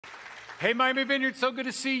Hey, Miami Vineyard, so good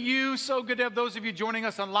to see you. So good to have those of you joining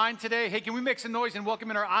us online today. Hey, can we make some noise and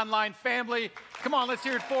welcome in our online family? Come on, let's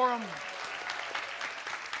hear it for them.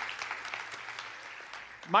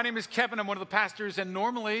 My name is Kevin. I'm one of the pastors, and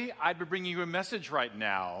normally I'd be bringing you a message right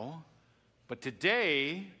now, but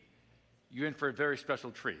today you're in for a very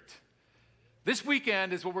special treat. This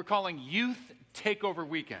weekend is what we're calling Youth Takeover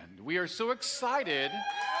Weekend. We are so excited.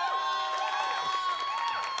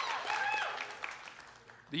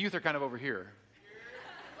 The youth are kind of over here.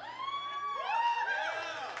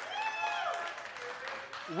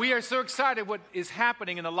 We are so excited what is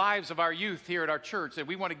happening in the lives of our youth here at our church that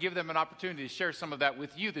we want to give them an opportunity to share some of that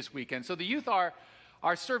with you this weekend. So the youth are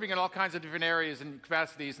serving in all kinds of different areas and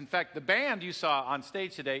capacities. In fact, the band you saw on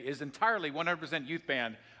stage today is entirely 100% youth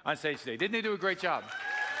band on stage today. Didn't they do a great job?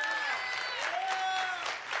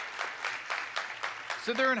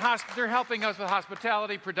 So they're helping us with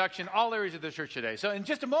hospitality, production, all areas of the church today. So in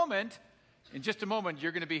just a moment,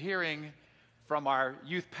 you're going to be hearing from our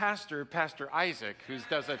youth pastor, Pastor Isaac, who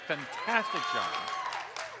does a fantastic job.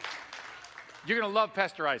 You're going to love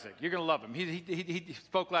Pastor Isaac. You're going to love him. He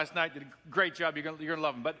spoke last night, did a great job. You're going to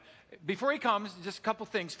love him. But before he comes, just a couple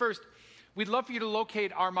things. First, we'd love for you to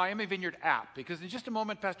locate our Miami Vineyard app, because in just a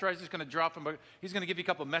moment, Pastor Isaac is going to drop him. He's going to give you a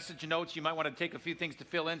couple of message notes. You might want to take a few things to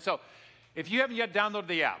fill in. So if you haven't yet downloaded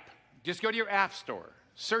the app, just go to your app store,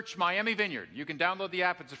 search Miami Vineyard. You can download the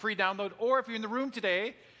app. It's a free download. Or if you're in the room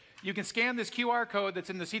today, you can scan this QR code that's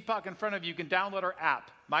in the seat pocket in front of you. You can download our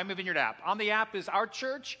app, Miami Vineyard app. On the app is our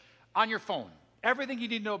church on your phone. Everything you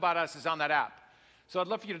need to know about us is on that app. So I'd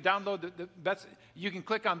love for you to download you can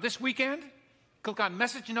click on this weekend, click on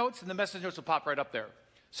message notes, and the message notes will pop right up there.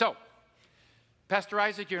 So, Pastor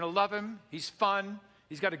Isaac, you're going to love him. He's fun.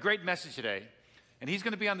 He's got a great message today. And he's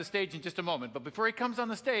going to be on the stage in just a moment. But before he comes on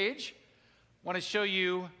the stage, I want to show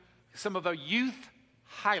you some of the youth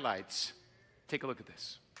highlights. Take a look at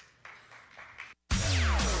this.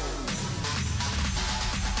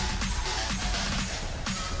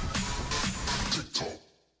 TikTok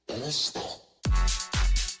All-Star.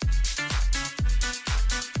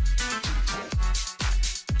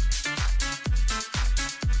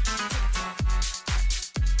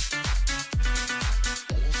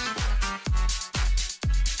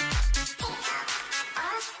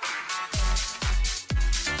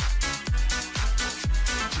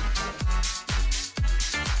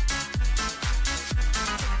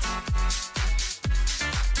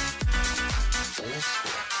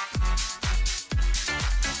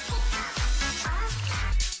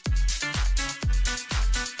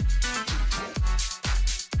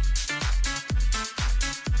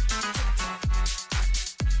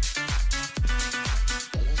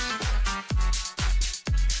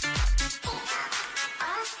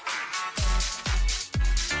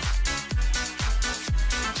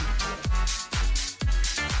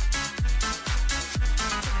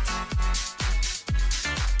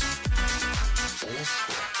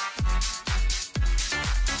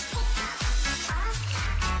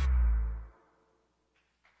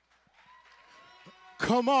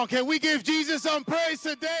 Come on, can we give Jesus some praise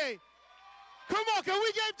today? Come on, can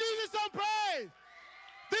we give Jesus some praise?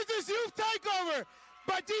 This is Youth Takeover,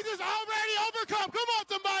 but Jesus already overcome. Come on,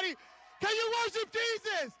 somebody. Can you worship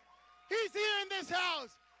Jesus? He's here in this house.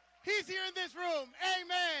 He's here in this room.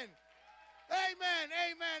 Amen. Amen,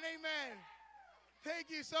 amen, amen. Thank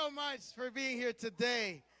you so much for being here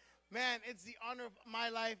today. Man, it's the honor of my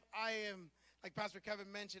life. I am, like Pastor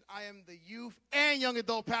Kevin mentioned, I am the youth and young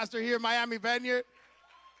adult pastor here at Miami Vineyard.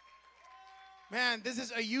 Man, this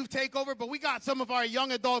is a youth takeover, but we got some of our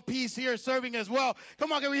young adult piece here serving as well.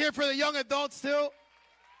 Come on, can we hear for the young adults too?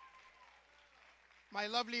 My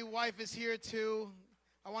lovely wife is here too.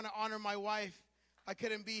 I want to honor my wife. I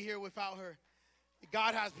couldn't be here without her.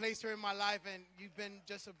 God has placed her in my life, and you've been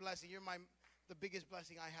just a blessing. You're the biggest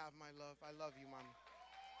blessing I have, my love. I love you, Mama.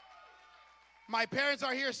 My parents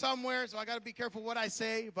are here somewhere, so I got to be careful what I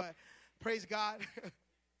say, but praise God.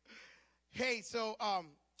 Hey, so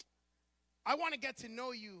I want to get to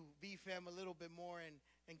know you, B-Fam, a little bit more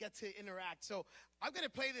and get to interact. So I'm going to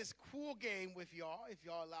play this cool game with y'all, if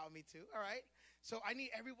y'all allow me to, all right? So I need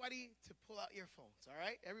everybody to pull out your phones, all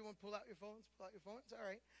right? Everyone pull out your phones, all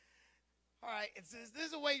right? All right, this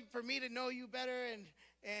is a way for me to know you better and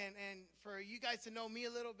for you guys to know me a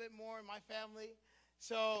little bit more and my family.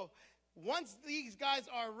 So once these guys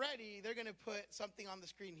are ready, they're going to put something on the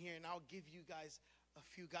screen here, and I'll give you guys a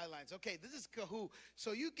few guidelines. Okay, this is Kahoot.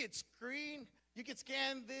 So you could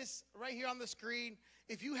scan this right here on the screen.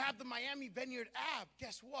 If you have the Miami Vineyard app,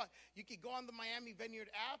 guess what? You can go on the Miami Vineyard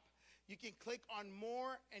app. You can click on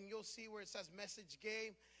more, and you'll see where it says message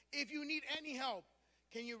game. If you need any help,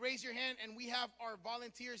 can you raise your hand? And we have our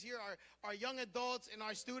volunteers here, our young adults and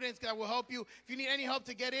our students that will help you. If you need any help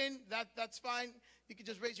to get in, that's fine. You can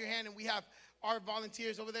just raise your hand, and we have our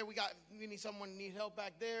volunteers over there. We need someone need help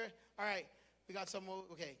back there. All right, we got someone.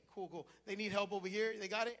 Okay, cool. They need help over here. They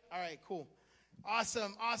got it? All right, cool.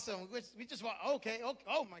 Awesome. We just want, okay.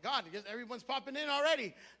 Oh my God, everyone's popping in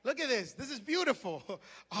already. Look at this. This is beautiful.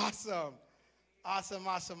 Awesome.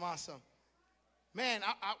 Man,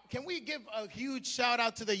 can we give a huge shout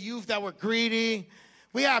out to the youth that we're greeting?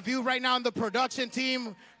 We have you right now in the production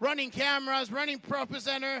team, running cameras, running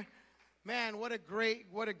ProPresenter. Man, what a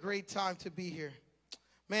great time to be here.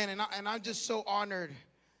 Man, and I'm just so honored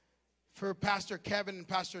for Pastor Kevin and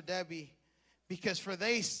Pastor Debbie, because for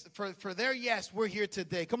their yes, we're here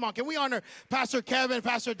today. Come on, can we honor Pastor Kevin,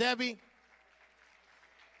 Pastor Debbie?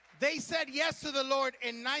 They said yes to the Lord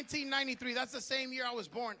in 1993. That's the same year I was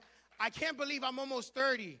born. I can't believe I'm almost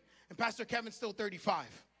 30, and Pastor Kevin's still 35.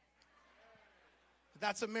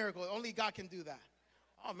 That's a miracle. Only God can do that.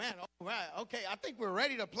 Oh, man. All right. Okay, I think we're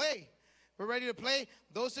ready to play. We're ready to play.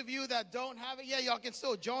 Those of you that don't have it yet, y'all can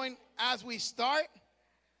still join as we start.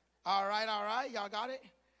 All right. Y'all got it?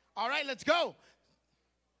 All right, let's go.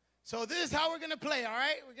 So this is how we're going to play, all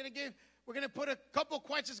right? We're going to put a couple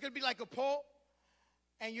questions. It's going to be like a poll,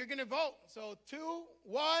 and you're going to vote. So 2,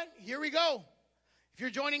 1, here we go. If you're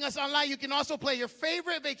joining us online, you can also play your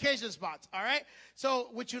favorite vacation spots, all right? So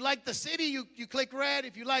would you like the city? You click red.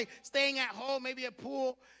 If you like staying at home, maybe a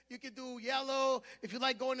pool, you could do yellow. If you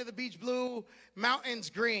like going to the beach, blue. Mountains,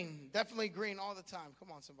 green. Definitely green all the time.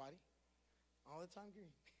 Come on, somebody. All the time, green.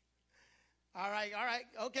 All right.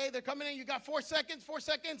 Okay, they're coming in. You got 4 seconds.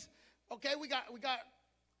 Okay, we got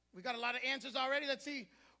a lot of answers already. Let's see.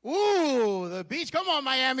 Ooh, the beach. Come on,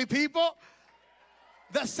 Miami people.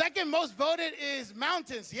 The second most voted is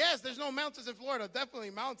mountains. Yes, there's no mountains in Florida. Definitely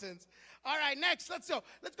mountains. All right, next. Let's go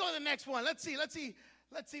to the next one. Let's see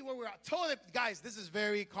where we're at. Guys, this is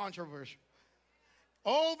very controversial.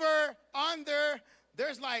 Over, under.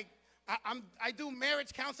 There's like, I do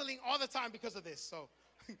marriage counseling all the time because of this. So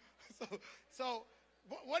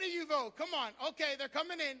what do you vote? Come on. Okay, they're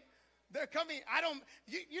coming in.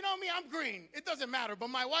 You know me, I'm green. It doesn't matter. But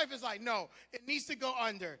my wife is like, no, it needs to go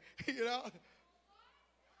under. You know?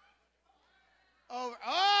 Over.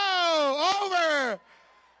 Oh, over.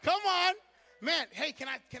 Come on. Man, hey, can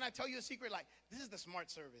I tell you a secret? Like, this is the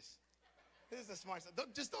smart service.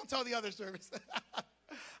 Just don't tell the other service.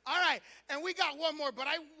 All right, and we got one more, but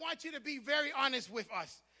I want you to be very honest with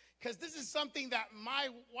us, because this is something that my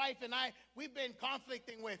wife and we've been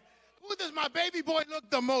conflicting with. Who does my baby boy look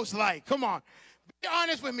the most like? Come on. Be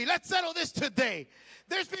honest with me. Let's settle this today.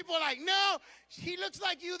 There's people like, no, he looks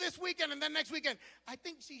like you this weekend, and then next weekend, I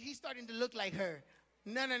think he's starting to look like her.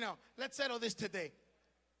 No. Let's settle this today.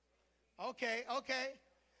 Okay.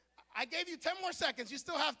 I gave you 10 more seconds. You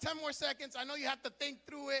still have 10 more seconds. I know you have to think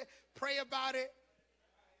through it, pray about it.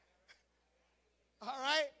 All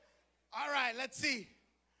right, let's see.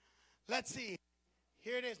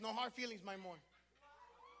 Here it is. No hard feelings, my more.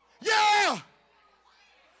 Yeah!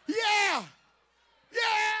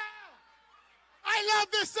 I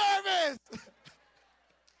love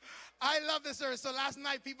this service. So last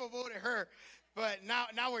night people voted her, but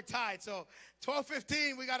now we're tied. So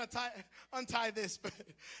 12:15, we got to untie this. But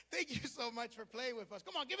thank you so much for playing with us.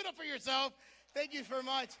 Come on, give it up for yourself. Thank you so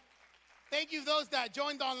much. Thank you those that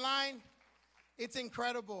joined online. It's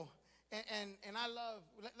incredible. And I love,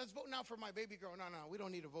 let's vote now for my baby girl. No, we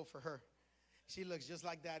don't need to vote for her. She looks just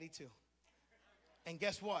like daddy too. And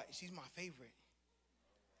guess what? She's my favorite.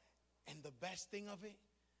 And the best thing of it,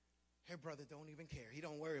 her brother don't even care. He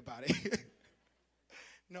don't worry about it.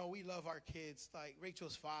 No, we love our kids. Like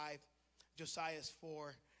Rachel's 5, Josiah's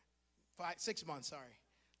 6 months, sorry.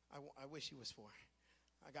 I wish he was 4.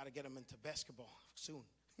 I got to get him into basketball soon.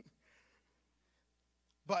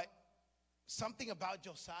 But something about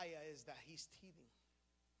Josiah is that he's teething.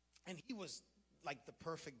 And he was like the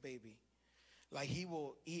perfect baby. Like he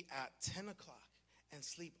will eat at 10 o'clock and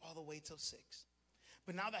sleep all the way till 6.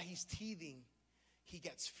 But now that he's teething, he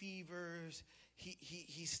gets fevers.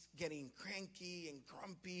 He's getting cranky and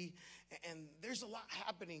grumpy. And there's a lot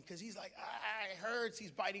happening because he's like, it hurts.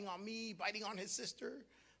 He's biting on me, biting on his sister,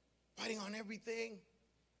 biting on everything.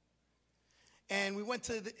 And we went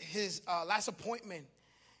to his last appointment.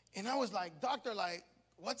 And I was like, doctor, like,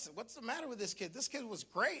 what's the matter with this kid? This kid was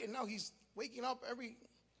great. And now he's waking up every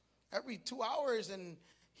 2 hours, and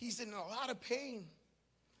he's in a lot of pain.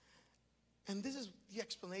 And this is the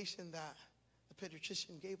explanation that the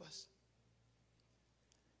pediatrician gave us.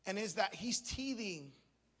 And is that he's teething,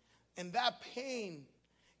 and that pain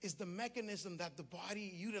is the mechanism that the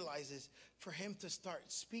body utilizes for him to start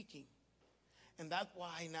speaking. And that's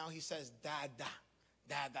why now he says, dada,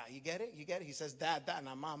 dada. You get it? You get it? He says, dada,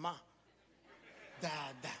 na mama.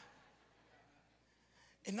 Dada.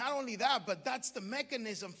 And not only that, but that's the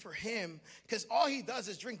mechanism for him, because all he does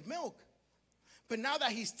is drink milk. But now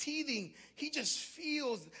that he's teething, he just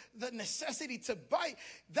feels the necessity to bite.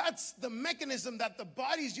 That's the mechanism that the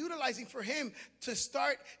body's utilizing for him to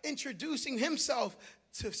start introducing himself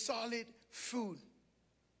to solid food.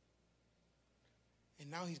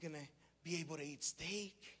 And now he's going to be able to eat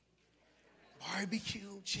steak,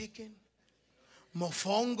 barbecue, chicken,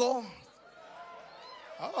 mofongo.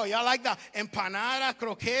 Oh, y'all like that? Empanada,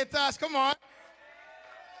 croquetas, come on.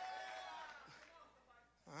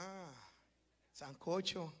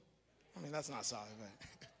 Sancocho. I mean, that's not solid, but.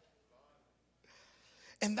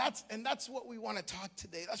 And that's what we want to talk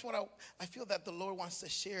today. That's what I feel that the Lord wants to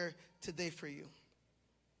share today for you.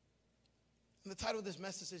 And the title of this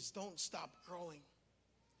message is Don't Stop Growing.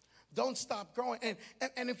 Don't stop growing.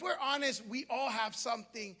 And if we're honest, we all have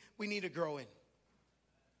something we need to grow in.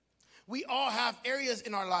 We all have areas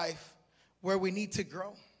in our life where we need to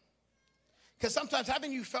grow. Because sometimes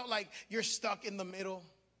haven't you felt like you're stuck in the middle?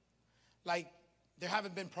 Like there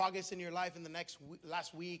haven't been progress in your life in the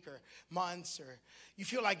last week or months, or you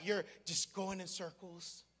feel like you're just going in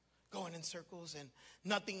circles, and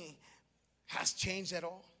nothing has changed at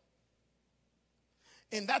all.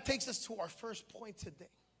 And that takes us to our first point today.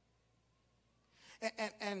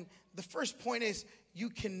 And the first point is you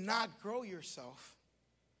cannot grow yourself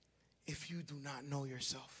if you do not know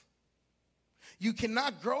yourself. You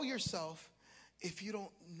cannot grow yourself if you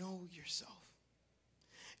don't know yourself.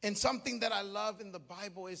 And something that I love in the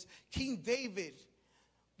Bible is King David,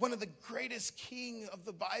 one of the greatest king of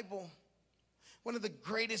the Bible, one of the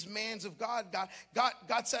greatest men of God.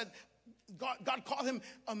 God said, God called him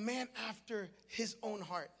a man after his own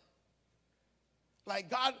heart.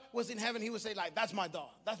 Like God was in heaven, he would say, like, that's my dog,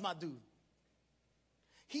 that's my dude.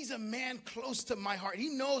 He's a man close to my heart. He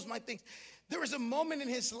knows my things. There was a moment in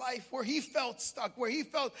his life where he felt stuck, where he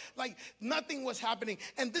felt like nothing was happening.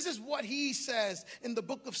 And this is what he says in the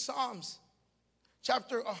book of Psalms.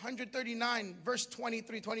 Chapter 139, verse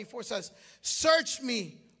 23-24 says, search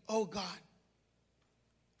me, O God,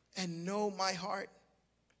 and know my heart.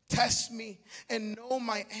 Test me and know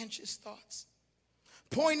my anxious thoughts.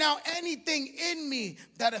 Point out anything in me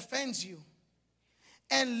that offends you,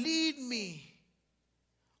 and lead me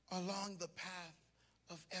along the path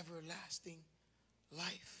of everlasting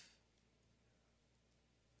life.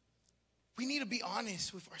 We need to be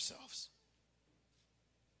honest with ourselves.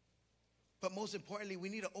 But most importantly, we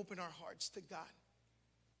need to open our hearts to God.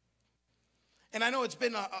 And I know it's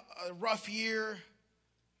been a rough year.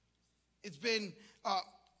 It's been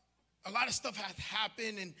a lot of stuff has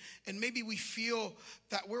happened, and maybe we feel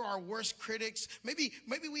that we're our worst critics. Maybe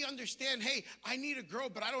we understand, hey, I need to grow,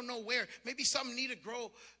 but I don't know where. Maybe some need to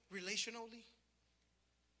grow relationally,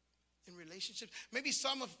 in relationships. Maybe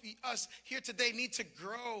some of us here today need to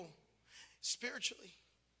grow spiritually.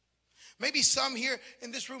 Maybe some here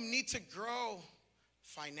in this room need to grow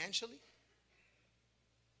financially.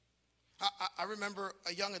 I remember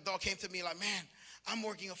a young adult came to me like, man, I'm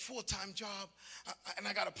working a full-time job, and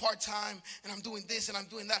I got a part-time, and I'm doing this, and I'm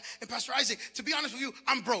doing that. And Pastor Isaac, to be honest with you,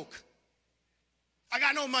 I'm broke. I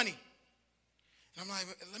got no money. And I'm like,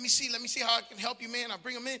 let me see how I can help you, man. I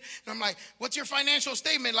bring them in, and I'm like, what's your financial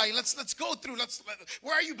statement? Like, let's go through.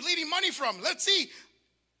 Where are you bleeding money from? Let's see.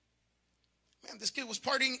 Man, this kid was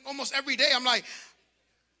partying almost every day. I'm like,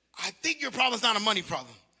 I think your problem's not a money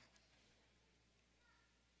problem.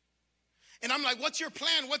 And I'm like, what's your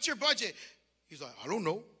plan? What's your budget? He's like, I don't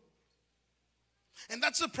know. And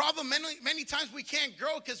that's the problem. Many times we can't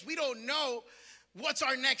grow because we don't know what's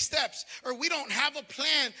our next steps, or we don't have a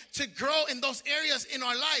plan to grow in those areas in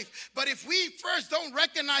our life. But if we first don't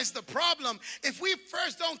recognize the problem, if we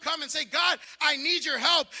first don't come and say, God, I need your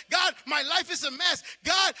help. God, my life is a mess.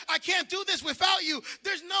 God, I can't do this without you.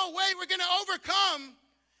 There's no way we're going to overcome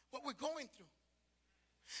what we're going through.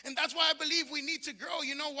 And that's why I believe we need to grow.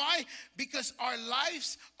 You know why? Because our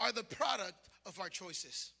lives are the product of our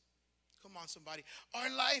choices. Come on, somebody. Our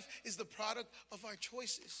life is the product of our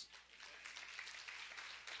choices.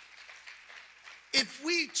 If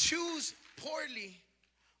we choose poorly,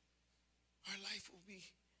 our life will be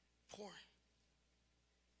poor.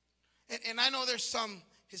 And I know there's some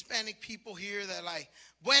Hispanic people here that are like,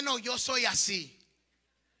 bueno, yo soy así.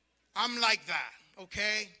 I'm like that,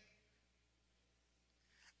 okay?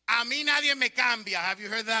 A mí nadie me cambia. Have you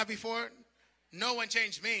heard that before? No one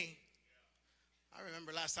changed me. I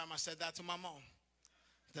remember last time I said that to my mom.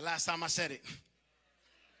 The last time I said it.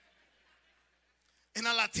 Any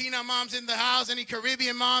Latina moms in the house? Any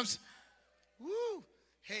Caribbean moms? Woo.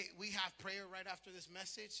 Hey, we have prayer right after this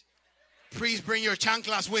message. Please bring your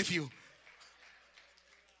chanclas with you.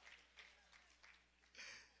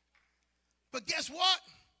 But guess what?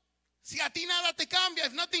 Si a ti nada te cambia,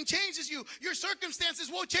 if nothing changes you, your circumstances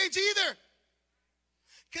won't change either.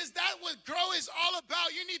 Because that's what grow is all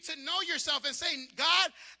about. You need to know yourself and say, God,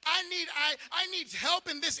 I need help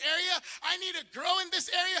in this area. I need to grow in this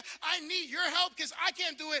area. I need your help because I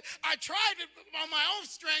can't do it. I tried it on my own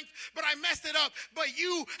strength, but I messed it up. But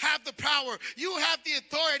you have the power. You have the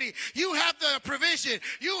authority. You have the provision.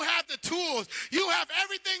 You have the tools. You have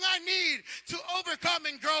everything I need to overcome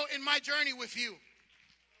and grow in my journey with you.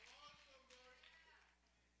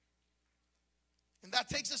 And that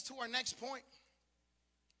takes us to our next point.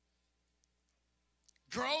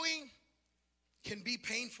 Growing can be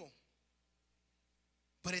painful,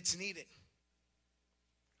 but it's needed.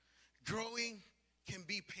 Growing can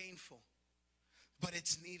be painful, but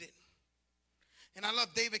it's needed. And I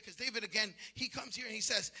love David because David, again, he comes here and he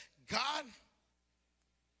says, God,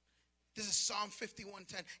 this is Psalm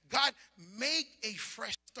 51:10. God, make a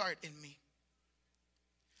fresh start in me.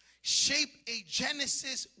 Shape a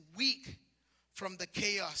Genesis week from the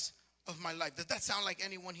chaos of my life. Does that sound like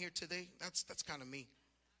anyone here today? That's kind of me.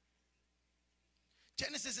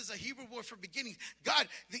 Genesis is a Hebrew word for beginning. God,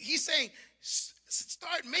 he's saying,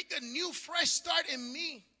 make a new, fresh start in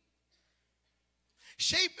me.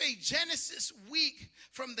 Shape a Genesis week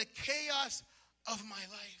from the chaos of my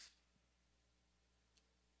life.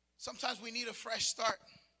 Sometimes we need a fresh start.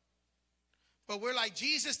 But we're like,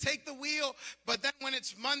 Jesus, take the wheel. But then when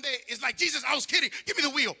it's Monday, it's like, Jesus, I was kidding. Give me the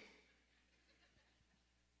wheel.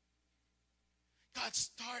 God,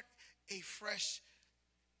 start a fresh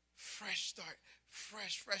start.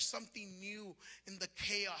 Fresh, something new in the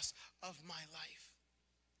chaos of my life.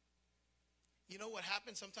 You know what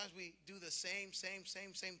happens? Sometimes we do the same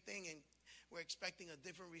thing and we're expecting a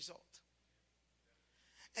different result.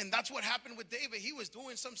 And that's what happened with David. He was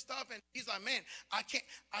doing some stuff and he's like, man, I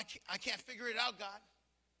can't figure it out, God.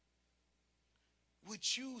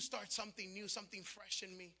 Would you start something new, something fresh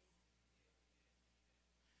in me?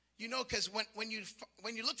 You know, because when you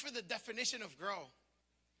look for the definition of grow,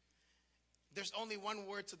 there's only one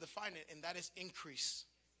word to define it, and that is increase.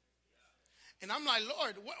 And I'm like,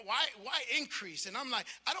 Lord, why increase? And I'm like,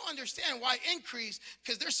 I don't understand why increase,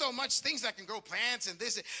 because there's so much things that can grow, plants and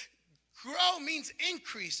this. Grow means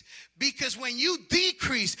increase, because when you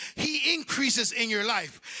decrease, he increases in your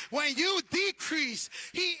life. When you decrease,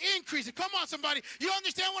 he increases. Come on, somebody. You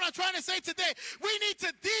understand what I'm trying to say today? We need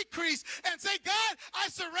to decrease and say, God, I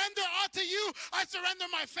surrender all to you. I surrender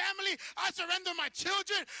my family. I surrender my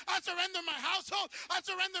children. I surrender my household. I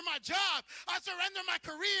surrender my job. I surrender my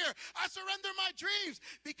career. I surrender my dreams,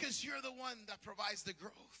 because you're the one that provides the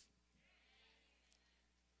growth.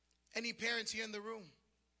 Any parents here in the room?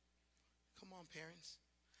 Come on, parents.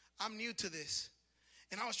 I'm new to this.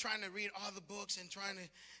 And I was trying to read all the books and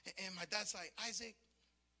and my dad's like, Isaac,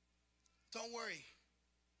 don't worry.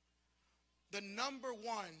 The number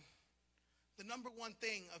one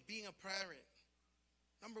thing of being a parent,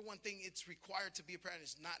 number one thing it's required to be a parent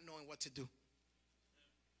is not knowing what to do.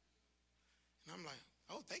 And I'm like,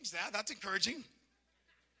 oh, thanks, Dad. That's encouraging.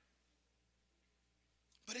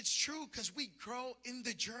 But it's true, because we grow in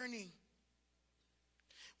the journey.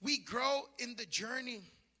 We grow in the journey.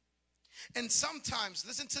 And sometimes,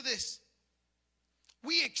 listen to this,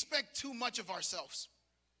 we expect too much of ourselves.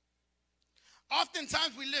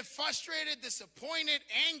 Oftentimes we live frustrated, disappointed,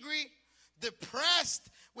 angry, depressed,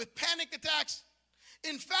 with panic attacks.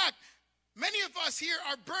 In fact, many of us here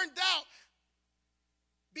are burned out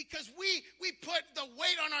because we put the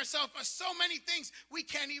weight on ourselves for so many things we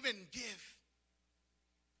can't even give.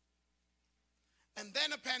 And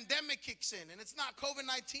then a pandemic kicks in, and it's not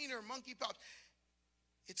COVID-19 or monkeypox.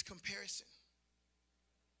 It's comparison.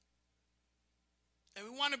 And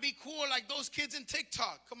we want to be cool like those kids in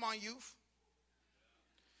TikTok. Come on, youth.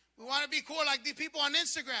 We want to be cool like the people on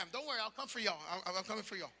Instagram. Don't worry, I'll come for y'all. I'm coming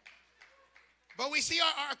for y'all. But we see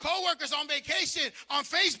our coworkers on vacation on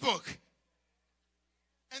Facebook.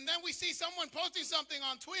 And then we see someone posting something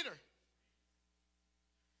on Twitter.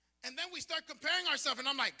 And then we start comparing ourselves, and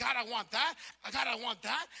I'm like, God, I want that. God, I want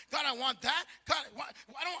that. God, I want that. God,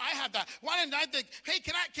 why don't I have that? Why didn't I think, hey,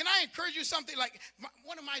 can I encourage you something? Like,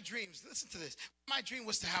 one of my dreams, listen to this. My dream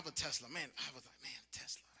was to have a Tesla. Man, I was like, man,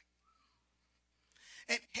 Tesla.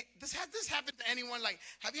 And hey, this happened to anyone? Like,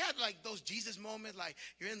 have you had like those Jesus moments? Like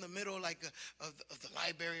you're in the middle like of the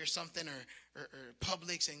library or something, or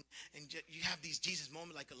Publix, and you have these Jesus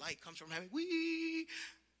moments, like a light comes from heaven. Wee.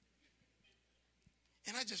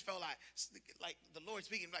 And I just felt like the Lord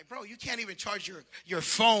speaking, like, bro, you can't even charge your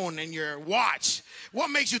phone and your watch. What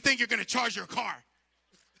makes you think you're going to charge your car?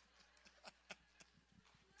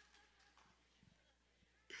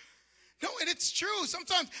 No, and it's true.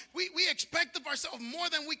 Sometimes we expect of ourselves more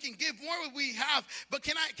than we can give, more than we have. But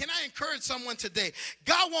can I encourage someone today?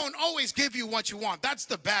 God won't always give you what you want. That's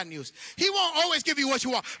the bad news. He won't always give you what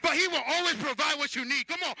you want, but he will always provide what you need.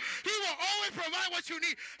 Come on. He will always provide what you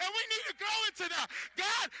need. And we need to grow into that.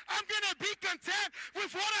 God, I'm going to be content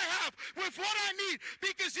with what I have, with what I need,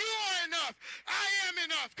 because you are enough. I am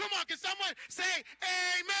enough. Come on, can someone say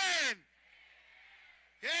amen?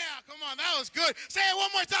 Yeah, come on, that was good. Say it one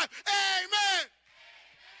more time. Amen.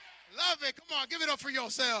 Love it. Come on, give it up for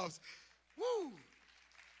yourselves. Woo.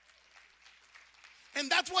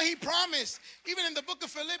 And that's what he promised. Even in the book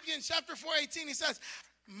of Philippians chapter 4:18, he says,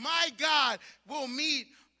 my God will meet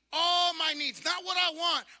all my needs. Not what I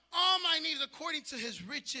want, all my needs according to his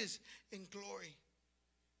riches in glory.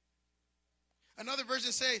 Another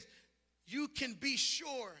version says, you can be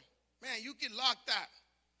sure. Man, you can lock that.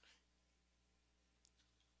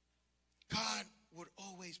 God would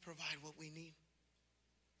always provide what we need.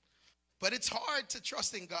 But it's hard to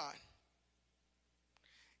trust in God.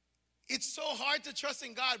 It's so hard to trust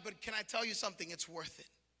in God, but can I tell you something? It's worth it.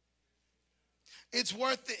 It's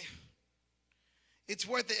worth it. It's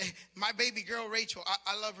worth it. My baby girl, Rachel,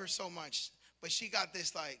 I love her so much. But she got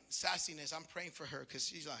this like sassiness. I'm praying for her because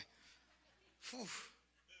she's like, whew.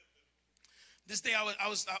 This day I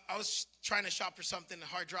was trying to shop for something, a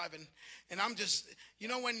hard drive, and I'm just, you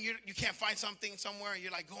know, when you can't find something somewhere,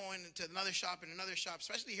 you're like going to another shop and another shop,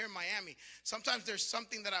 especially here in Miami. Sometimes there's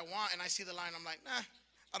something that I want and I see the line, I'm like, nah,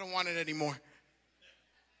 I don't want it anymore.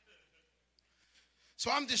 So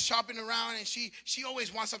I'm just shopping around, and she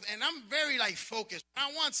always wants something, and I'm very like focused. When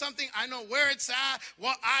I want something, I know where it's at,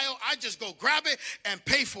 what aisle. I just go grab it and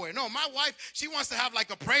pay for it. No, my wife, she wants to have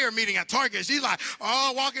like a prayer meeting at Target. She's like,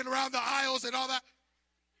 oh, walking around the aisles and all that.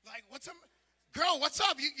 Like, what's up? Girl, what's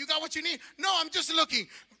up? You got what you need? No, I'm just looking.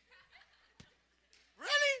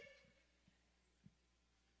 Really?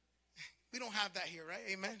 We don't have that here, right?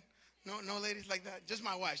 Amen. No ladies like that. Just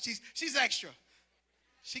my wife. She's extra.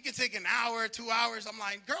 She can take an hour, 2 hours. I'm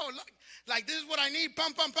like, girl, look, like this is what I need.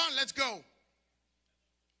 Pum, pum, pum. Let's go.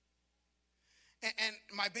 And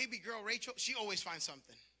my baby girl, Rachel, she always finds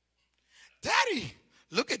something. Daddy,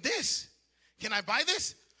 look at this. Can I buy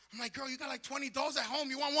this? I'm like, girl, you got like 20 dolls at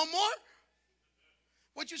home. You want one more?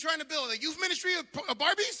 What you trying to build? A youth ministry of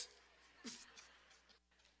Barbies?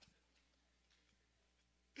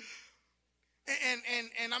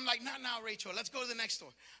 And I'm like, not now, Rachel. Let's go to the next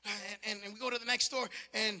store. And we go to the next store.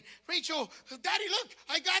 And Rachel, Daddy, look,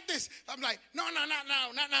 I got this. I'm like, no, not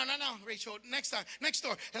now, Rachel. Next time, next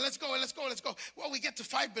store. And let's go. Well, we get to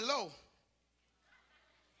Five Below.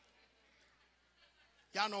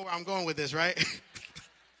 Y'all know where I'm going with this, right?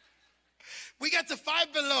 We get to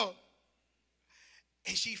Five Below.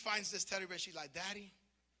 And she finds this teddy bear. She's like, Daddy,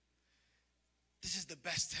 this is the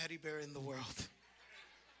best teddy bear in the world.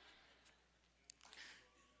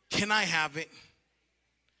 Can I have it?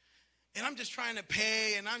 And I'm just trying to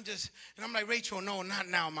pay, and I'm like, Rachel, no, not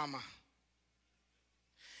now, Mama.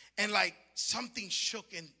 And like something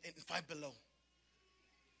shook in Five Below.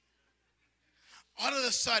 All of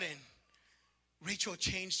a sudden, Rachel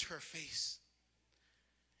changed her face.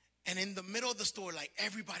 And in the middle of the store, like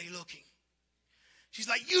everybody looking, she's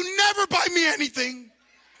like, you never buy me anything.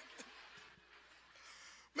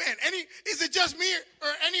 Man, is it just me or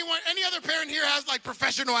any other parent here has like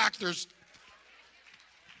professional actors?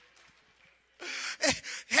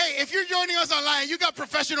 Hey, if you're joining us online, you got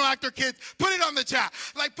professional actor kids, put it on the chat.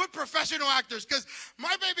 Like, put professional actors, because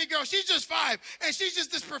my baby girl, she's just 5, and she's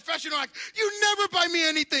just this professional actor. You never buy me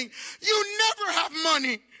anything. You never have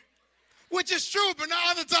money, which is true, but not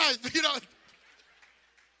all the time, you know.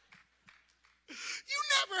 You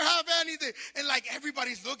never have anything. And like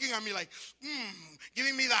everybody's looking at me like,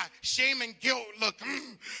 giving me that shame and guilt look.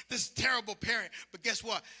 This terrible parent. But guess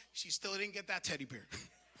what? She still didn't get that teddy bear.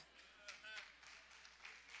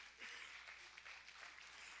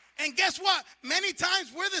 And guess what? Many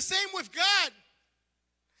times we're the same with God.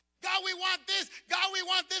 God, we want this. God, we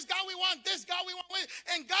want this. God, we want this. God, we want this.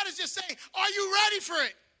 And God is just saying, are you ready for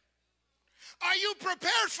it? Are you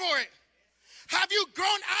prepared for it? Have you grown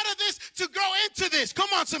out of this to grow into this? Come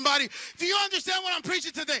on, somebody. Do you understand what I'm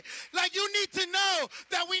preaching today? Like, you need to know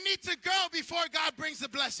that we need to grow before God brings the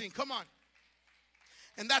blessing. Come on.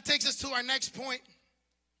 And that takes us to our next point.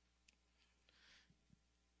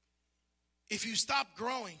 If you stop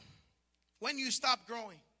growing, when you stop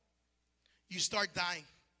growing, you start dying.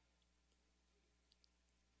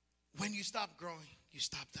 When you stop growing, you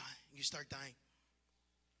stop dying. You start dying.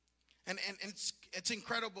 And it's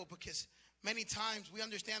incredible because many times we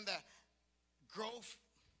understand that growth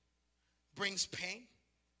brings pain.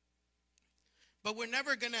 But we're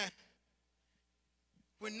never gonna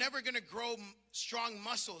grow strong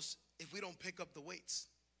muscles if we don't pick up the weights.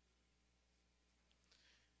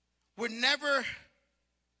 We're never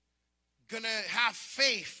gonna have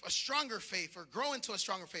faith, a stronger faith, or grow into a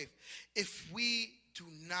stronger faith if we do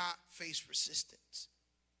not face resistance.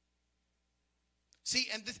 See,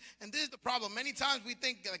 and this is the problem. Many times we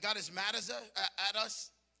think that God is mad at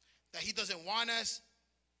us, that he doesn't want us.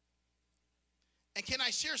 And can I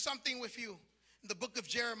share something with you in the book of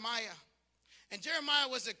Jeremiah? And Jeremiah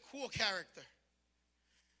was a cool character.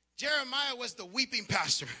 Jeremiah was the weeping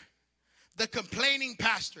pastor, the complaining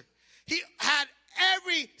pastor. He had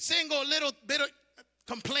every single little bit of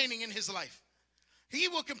complaining in his life. He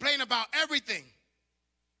will complain about everything.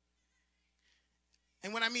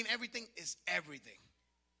 And when I mean everything, is everything.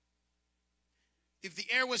 If the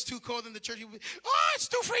air was too cold in the church, he would be, oh, it's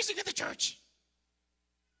too freezing in the church.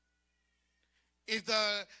 If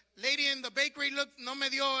the lady in the bakery looked, no me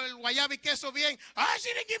dio el guayaba y queso bien,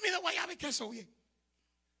 she didn't give me the guayaba y queso bien.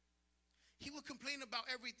 He would complain about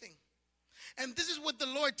everything. And this is what the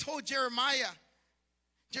Lord told Jeremiah.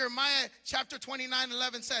 Jeremiah chapter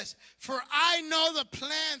 29:11 says, for I know the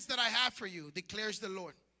plans that I have for you, declares the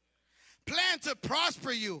Lord. Plan to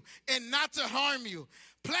prosper you and not to harm you.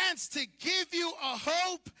 Plans to give you a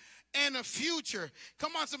hope and a future.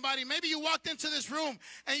 Come on, somebody. Maybe you walked into this room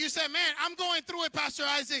and you said, man, I'm going through it, Pastor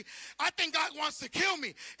Isaac. I think God wants to kill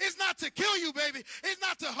me. It's not to kill you, baby. It's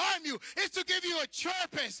not to harm you. It's to give you a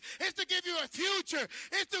purpose. It's to give you a future.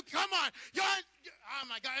 It's to, come on. Oh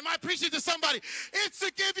my God, am I preaching to somebody? It's to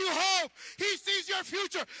give you hope. He sees your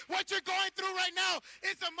future. What you're going through right now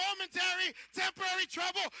is a momentary, temporary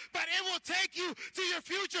trouble, but it will take you to your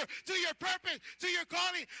future, to your purpose, to your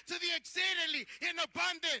calling, to the exceedingly and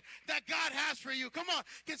abundant that God has for you. Come on,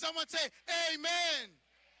 can someone say amen?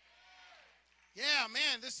 Yeah,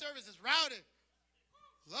 man, this service is routed.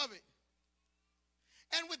 Love it.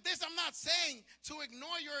 And with this, I'm not saying to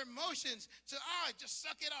ignore your emotions, to, just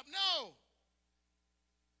suck it up. No.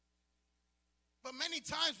 But many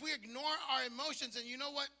times we ignore our emotions, and you know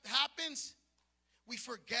what happens? We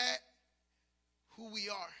forget who we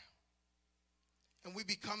are. And we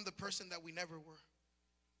become the person that we never were.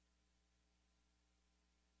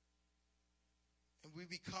 And we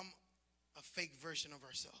become a fake version of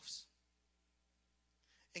ourselves.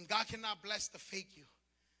 And God cannot bless the fake you.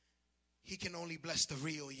 He can only bless the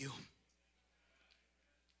real you.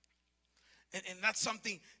 And that's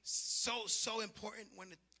something so important when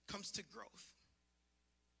it comes to growth.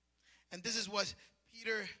 And this is what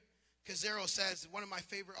Peter Cazzaro says, one of my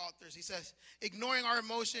favorite authors. He says, ignoring our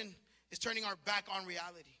emotion is turning our back on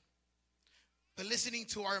reality. But listening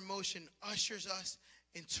to our emotion ushers us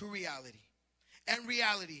into reality. And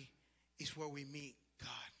reality is where we meet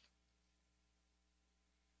God.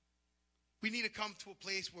 We need to come to a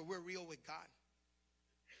place where we're real with God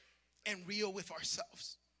and real with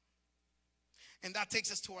ourselves. And that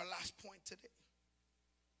takes us to our last point today.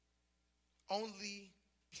 Only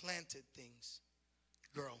planted things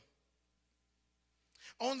grow.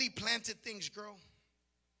 Only planted things grow.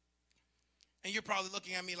 And you're probably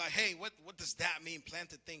looking at me like, hey, what does that mean,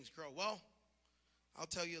 planted things grow? Well, I'll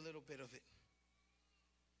tell you a little bit of it.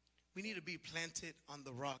 We need to be planted on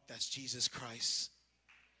the rock that's Jesus Christ.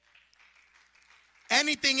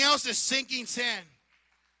 Anything else is sinking sand.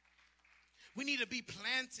 We need to be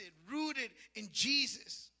planted, rooted in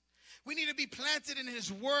Jesus. We need to be planted in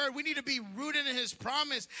his word. We need to be rooted in his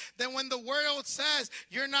promise that when the world says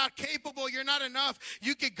you're not capable, you're not enough,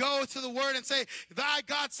 you could go to the word and say, thy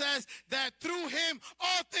God says that through him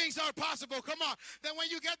all things are possible. Come on. Then when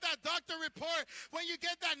you get that doctor report, when you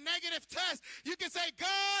get that negative test, you can say,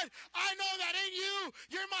 God, I know that in you,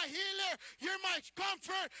 you're my healer, you're my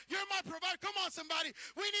comfort, you're my provider. Come on, somebody.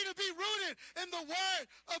 We need to be rooted in the word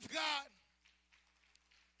of God.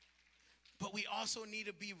 But we also need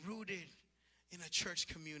to be rooted in a church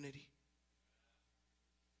community.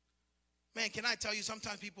 Man, can I tell you,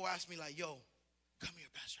 sometimes people ask me like, yo, come here,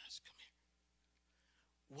 Pastor, come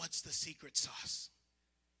here. What's the secret sauce?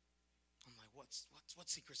 I'm like, what's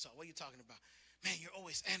secret sauce? What are you talking about? Man, you're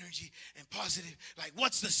always energy and positive. Like,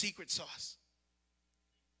 what's the secret sauce?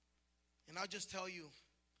 And I'll just tell you,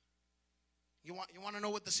 you want to know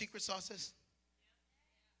what the secret sauce is?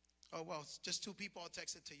 Oh, well, it's just two people. I'll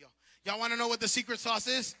text it to y'all. Y'all want to know what the secret sauce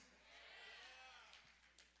is?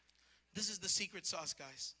 This is the secret sauce,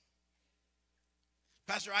 guys.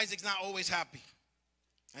 Pastor Isaac's not always happy.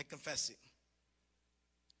 I confess it.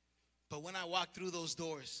 But when I walk through those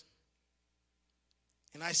doors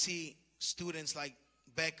and I see students like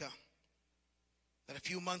Becca that a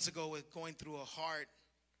few months ago was going through a hard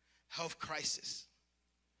health crisis.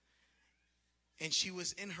 And she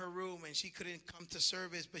was in her room and she couldn't come to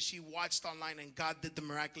service, but she watched online and God did the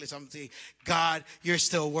miraculous. I'm saying, God, you're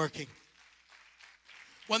still working.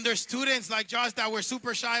 When there's students like Josh that were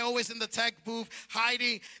super shy, always in the tech booth,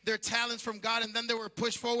 hiding their talents from God, and then they were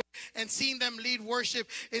pushed forward, and seeing them lead worship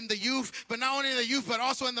in the youth, but not only in the youth, but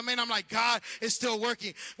also in the men, I'm like, God is still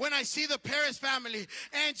working. When I see the Paris family,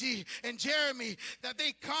 Angie and Jeremy, that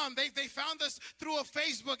they come, they found us through a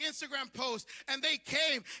Facebook, Instagram post, and they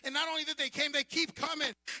came, and not only did they came, they keep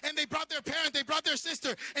coming, and they brought their parents, they brought their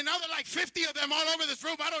sister, and now they're like 50 of them all over this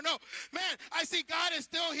room. I don't know. Man, I see God is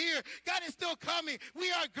still here. God is still coming.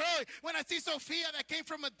 We are growing. When I see Sophia that came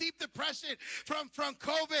from a deep depression from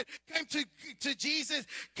COVID, came to Jesus,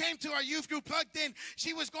 came to our youth group, plugged in.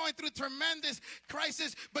 She was going through tremendous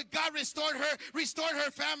crisis, but God restored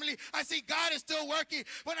her family. I see God is still working.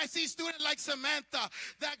 When I see students like Samantha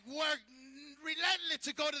that work relentless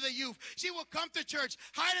to go to the youth, she will come to church,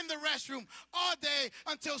 hide in the restroom all day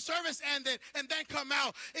until service ended, and then come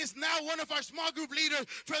out. Is now one of our small group leaders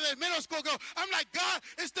for the middle school girl. I'm like, God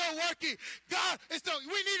is still working. God is still,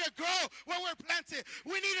 we need to grow where we're planted.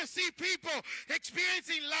 We need to see people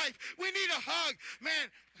experiencing life. We need a hug,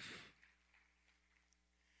 man.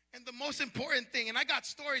 And the most important thing, and I got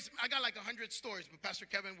stories, I got like 100 stories, but Pastor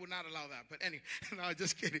Kevin would not allow that. But anyway, no,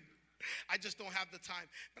 just kidding. I just don't have the time.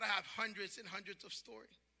 But I have hundreds and hundreds of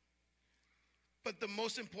stories. But the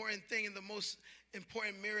most important thing and the most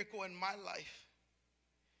important miracle in my life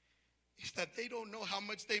is that they don't know how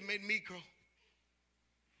much they made me grow.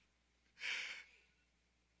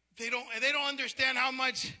 They don't understand how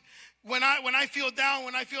much when I feel down,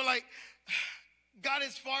 when I feel like God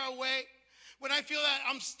is far away, when I feel that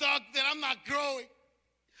I'm stuck, that I'm not growing,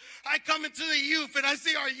 I come into the youth and I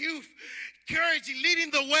see our youth encouraging,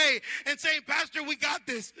 leading the way, and saying, Pastor, we got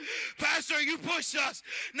this. Pastor, you push us.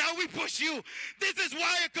 Now we push you. This is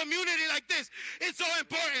why a community like this is so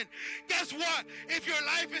important. Guess what? If your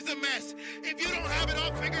life is a mess, if you don't have it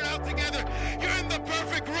all figured out together, you're in the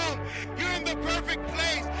perfect room. You're in the perfect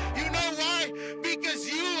place. You know why? Because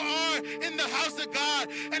you are in the house of God.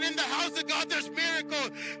 And in the house of God, there's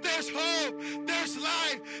miracles. There's hope. There's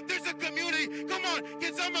life. There's a community. Come on,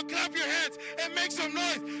 can someone clap your hands and make some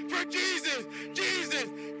noise for Jesus? Jesus,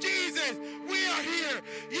 Jesus, we are here.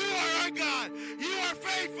 You are our God. You are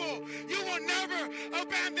faithful. You will never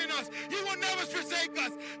abandon us. You will never forsake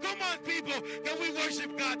us. Come on, people. Can we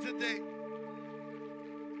worship God today?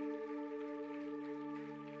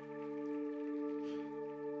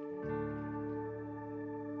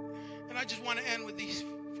 And I just want to end with these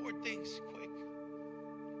 4 things quick.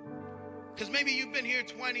 Because maybe you've been here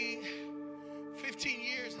 20, 15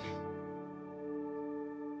 years.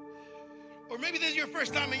 Or maybe this is your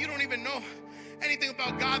first time and you don't even know anything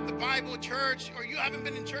about God, the Bible, church, or you haven't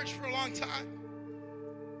been in church for a long time.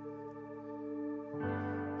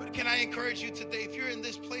 But can I encourage you today, if you're in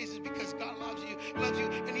this place, it's because God loves you,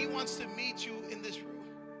 and He wants to meet you in this room.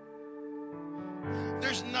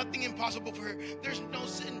 There's nothing impossible for her. There's no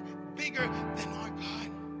sin bigger than our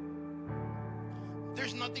God.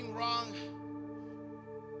 There's nothing wrong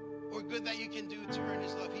or good that you can do to earn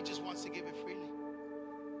His love. He just wants to give it freely.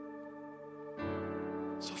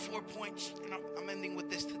 So 4 points, and I'm ending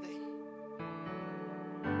with this today.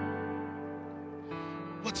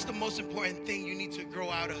 What's the most important thing you need to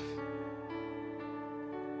grow out of?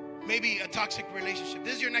 Maybe a toxic relationship.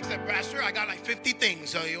 This is your next step, Pastor. I got like 50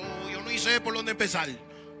 things. So yo no hice por dónde empezar.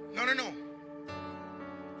 No.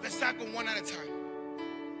 Let's tackle one at a time.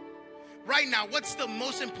 Right now, what's the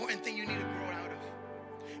most important thing you need to grow out of?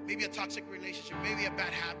 Maybe a toxic relationship. Maybe a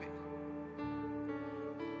bad habit.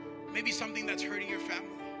 Maybe something that's hurting your family.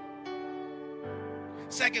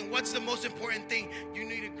 Second, what's the most important thing you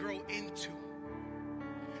need to grow into?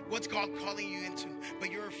 What's God calling you into, but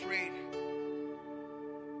you're afraid?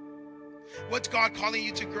 What's God calling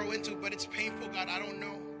you to grow into, but it's painful, God, I don't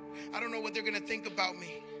know. I don't know what they're going to think about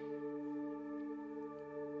me.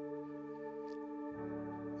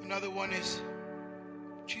 Another one is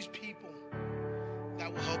choose people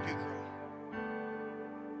that will help you grow.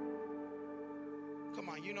 Come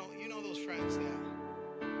on, you know those friends that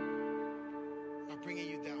are bringing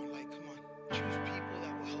you down. Like, come on, choose people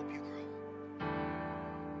that will help you grow.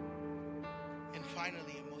 And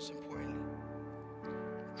finally, and most importantly,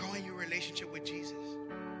 growing your relationship with Jesus.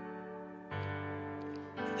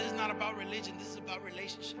 And this is not about religion. This is about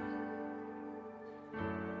relationship.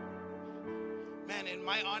 Man, and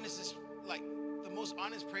my honest is like the most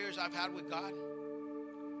honest prayers I've had with God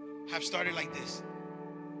have started like this.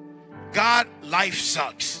 God, life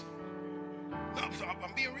sucks. No,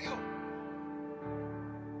 I'm being real.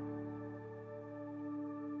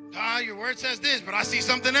 God, your word says this, but I see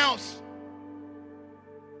something else.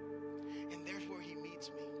 And there's where he meets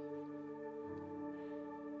me.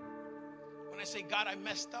 When I say, God, I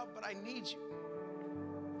messed up, but I need you.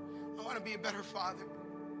 I want to be a better father.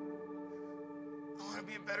 I want to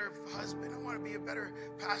be a better husband. I want to be a better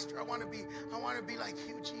pastor. I want to be like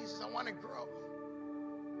you, Jesus. I want to grow.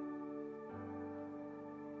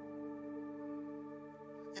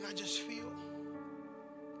 And I just feel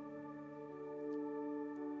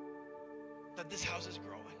that this house is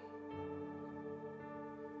growing.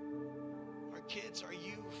 Our kids, our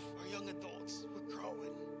youth, our young adults, we're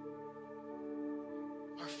growing.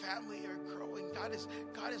 Our family are growing. God is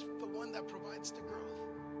the one that provides the growth.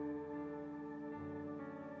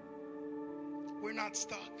 We're not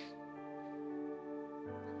stuck.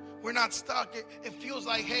 We're not stuck. It feels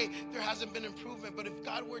like, hey, there hasn't been improvement. But if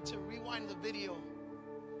God were to rewind the video,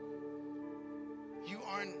 you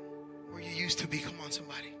aren't where you used to be. Come on,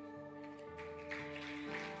 somebody.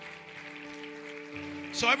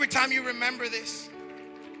 So every time you remember this,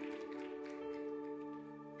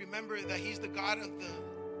 remember that he's the God of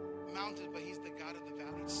the mountains, but he's the God of the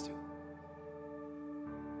valleys too.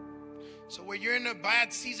 So when you're in a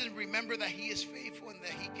bad season, remember that he is faithful and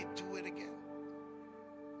that he can do it again.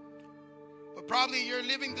 But probably you're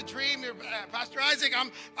living the dream. You're, Pastor Isaac,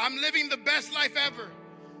 I'm living the best life ever.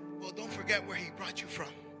 Well, don't forget where he brought you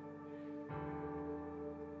from.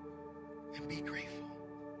 And be grateful.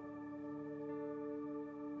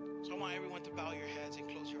 So I want everyone to bow your heads and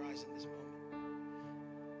close your eyes in this moment.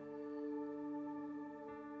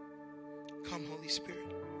 Come, Holy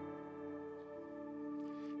Spirit.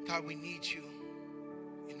 God, we need you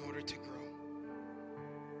in order to grow.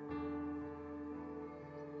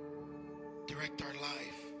 Direct our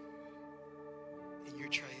life in your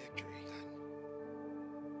trajectory, God.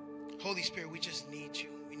 Holy Spirit, we just need you.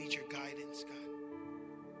 We need your guidance, God.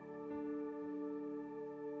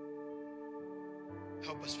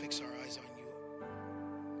 Help us fix our eyes on you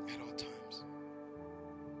at all times.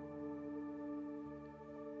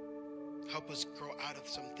 Help us grow out of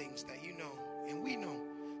some things that you know, and we know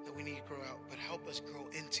that we need to grow out, but help us grow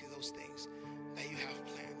into those things that you have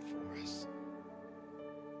planned for us.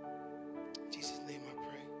 In Jesus' name I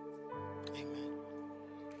pray. Amen.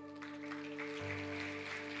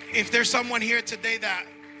 If there's someone here today that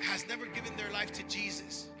has never given their life to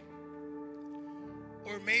Jesus,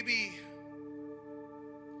 or maybe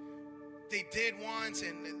they did once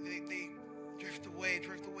and they drift away,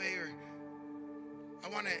 or I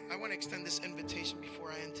want to extend this invitation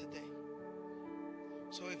before I end today.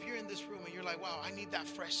 So if you're in this room and you're like, wow, I need that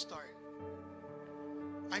fresh start.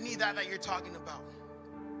 I need that you're talking about.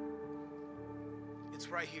 It's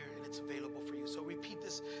right here and it's available for you. So repeat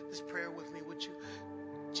this prayer with me, would you?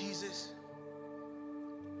 Jesus,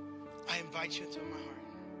 I invite you into my heart.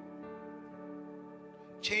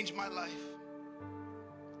 Change my life.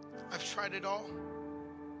 I've tried it all.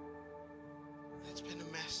 It's been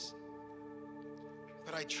a mess.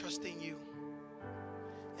 But I trust in you.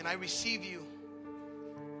 And I receive you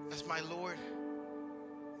as my Lord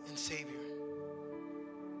and Savior.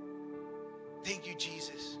 Thank you,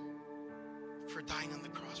 Jesus, for dying on the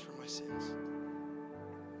cross for my sins.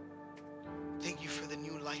 Thank you for the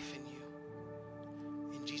new life in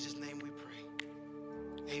you. In Jesus' name we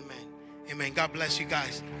pray. Amen. Amen. God bless you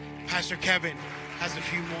guys. Pastor Kevin has a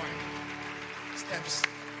few more steps.